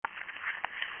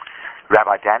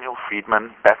Rabbi Daniel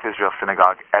Friedman, Beth Israel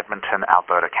Synagogue, Edmonton,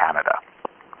 Alberta, Canada.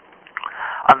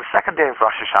 On the second day of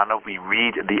Rosh Hashanah, we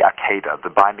read the Akedah, the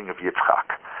binding of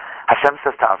Yitzchak. Hashem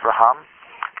says to Avraham,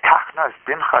 Kachna es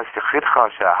bincha es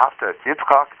yichidcha she'ahavta es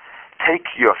Yitzchak,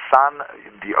 take your son,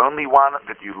 the only one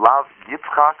that you love,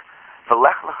 Yitzchak,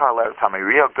 v'lech lecha le'eretz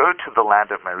HaMoriah, go to the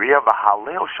land of Moriah,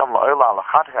 v'halel sham la'ola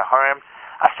alachat ha'harim,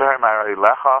 asher ma'arei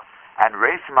lecha, and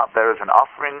raise him up there as an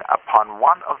offering upon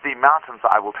one of the mountains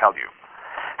I will tell you.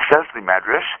 Says the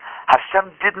Medrash,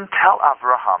 Hashem didn't tell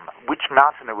Avraham which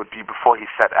mountain it would be before he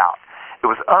set out. It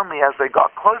was only as they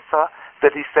got closer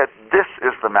that he said, this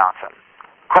is the mountain.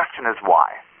 Question is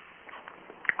why?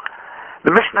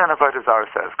 The Mishnah in Avodah Zarah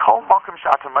says, Kol mokum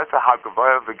she'ata motza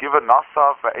ha'gavoya v'giva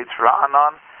nosav v'etz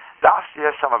ra'anan das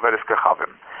yesh sham avodas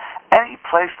kechavim. Any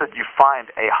place that you find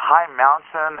a high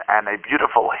mountain and a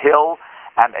beautiful hill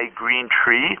and a green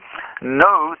tree,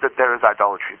 know that there is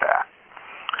idolatry there.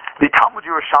 The Talmud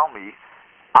Yerushalmi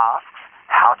asks,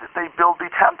 how did they build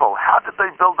the temple? How did they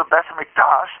build the Beit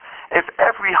HaMikdash if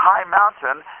every high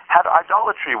mountain had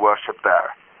idolatry worship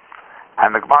there?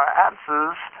 And the Gemara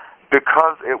answers,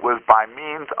 because it was by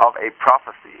means of a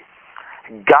prophecy.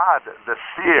 God, the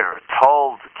seer,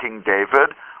 told King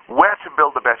David where to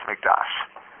build the Beit HaMikdash.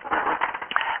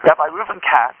 Rabbi Reuven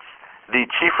Katz, the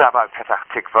chief rabbi of Petach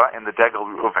Tikva in the Degel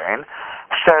Reuven,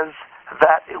 says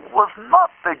that it was not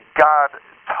that God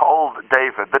told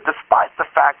David that despite the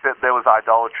fact that there was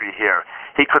idolatry here,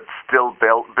 he could still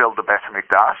build the Beit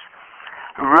HaMikdash.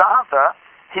 Rather,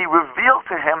 he revealed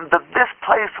to him that this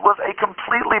place was a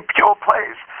completely pure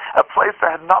place, a place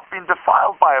that had not been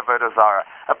defiled by Avodah Zarah,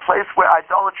 a place where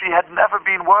idolatry had never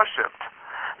been worshipped.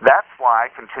 That's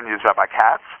why, continues Rabbi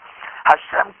Katz,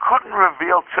 Hashem couldn't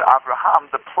reveal to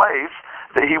Abraham the place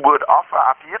that he would offer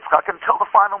up Yitzchak until the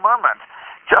final moment,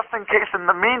 just in case in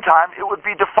the meantime it would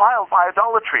be defiled by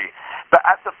idolatry. But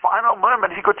at the final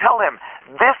moment he could tell him,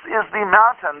 this is the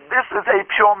mountain, this is a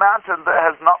pure mountain that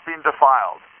has not been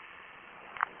defiled.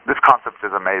 This concept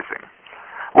is amazing.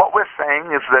 What we're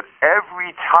saying is that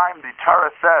every time the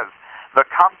Torah says,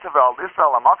 "V'kam tevel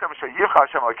Israel amakom sheyicha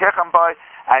Hashem Elokechem by,"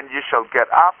 and you shall get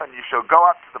up and you shall go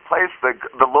up to the place that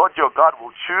the Lord your God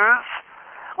will choose,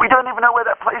 we don't even know where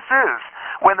that place is.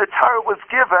 When the Torah was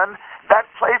given, that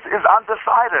place is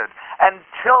undecided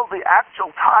until the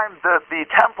actual time that the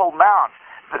Temple Mount,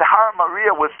 that Har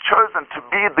Moriah was chosen to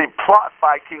be the plot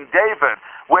by King David,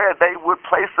 where they would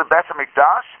place the Beit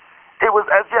HaMikdash. It was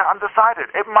as yet undecided.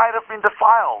 It might have been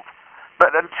defiled,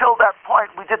 but until that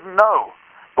point we didn't know.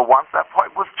 But once that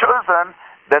point was chosen,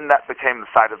 then that became the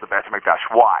site of the Beit HaMikdash.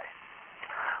 Why?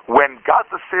 When God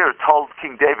the seer told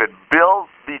King David, build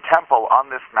the temple on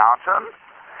this mountain,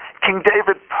 King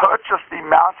David purchased the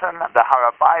mountain, the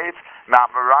Har Habayit,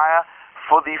 Mount Moriah,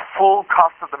 for the full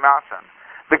cost of the mountain.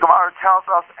 The Gemara tells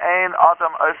us, Ein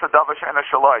Adam Osa Davar She'eino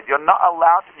Shelo. You're not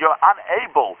allowed, you're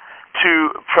unable to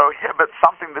prohibit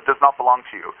something that does not belong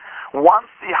to you. Once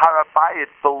the Har Habayit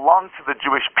belongs to the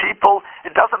Jewish people,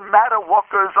 it doesn't matter what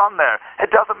goes on there. It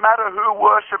doesn't matter who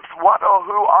worships what or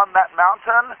who on that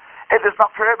mountain. It is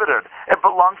not prohibited. It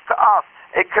belongs to us.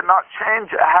 It cannot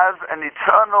change. It has an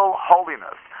eternal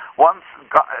holiness. Once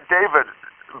David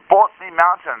bought the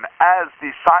mountain as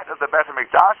the site of the Beit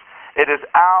HaMikdash, it is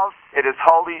ours. It is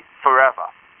holy forever.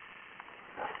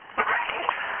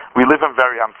 We live in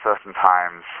very uncertain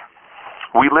times.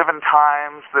 We live in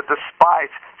times that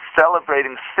despite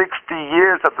celebrating 60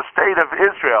 years of the State of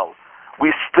Israel,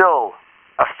 we still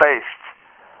are faced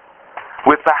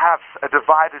with perhaps a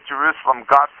divided Jerusalem.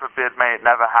 God forbid, may it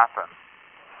never happen.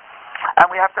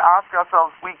 And we have to ask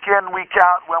ourselves week in, week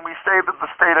out, when we say that the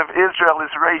State of Israel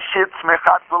is Reishit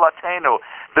Tzmichat Gulatenu,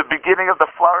 the beginning of the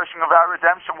flourishing of our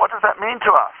redemption, what does that mean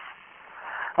to us?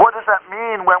 What does that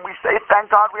mean when we say,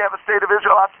 thank God we have a State of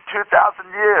Israel after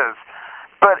 2,000 years?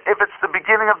 But if it's the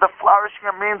beginning of the flourishing,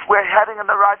 it means we're heading in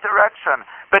the right direction.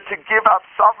 But to give up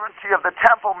sovereignty of the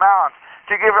Temple Mount,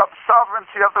 to give up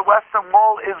sovereignty of the Western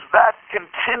Wall, is that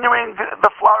continuing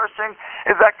the flourishing?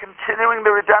 Is that continuing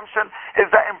the redemption? Is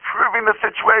that improving the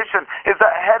situation? Is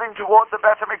that heading toward the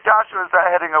Beit HaMikdash, or is that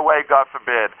heading away, God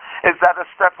forbid? Is that a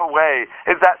step away?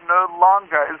 Is that no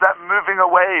longer? Is that moving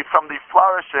away from the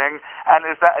flourishing? And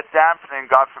is that a dampening,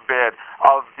 God forbid,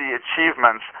 of the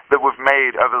achievements that we've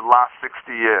made over the last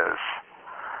 60 years?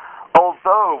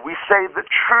 Although we say the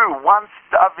true, once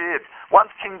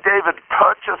King David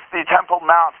purchased the Temple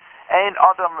Mount, Ein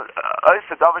Adam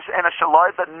Osa Davar She'eino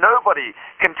Shelo, that nobody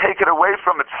can take it away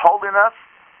from its holiness,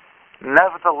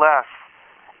 nevertheless,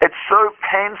 it's so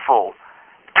painful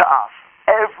to us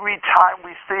every time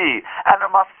we see, and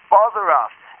it must bother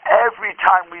us every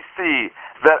time we see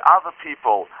that other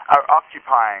people are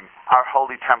occupying our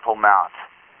holy Temple Mount.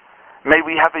 May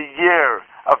we have a year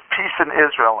of peace in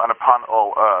Israel and upon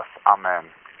all earth. Amen.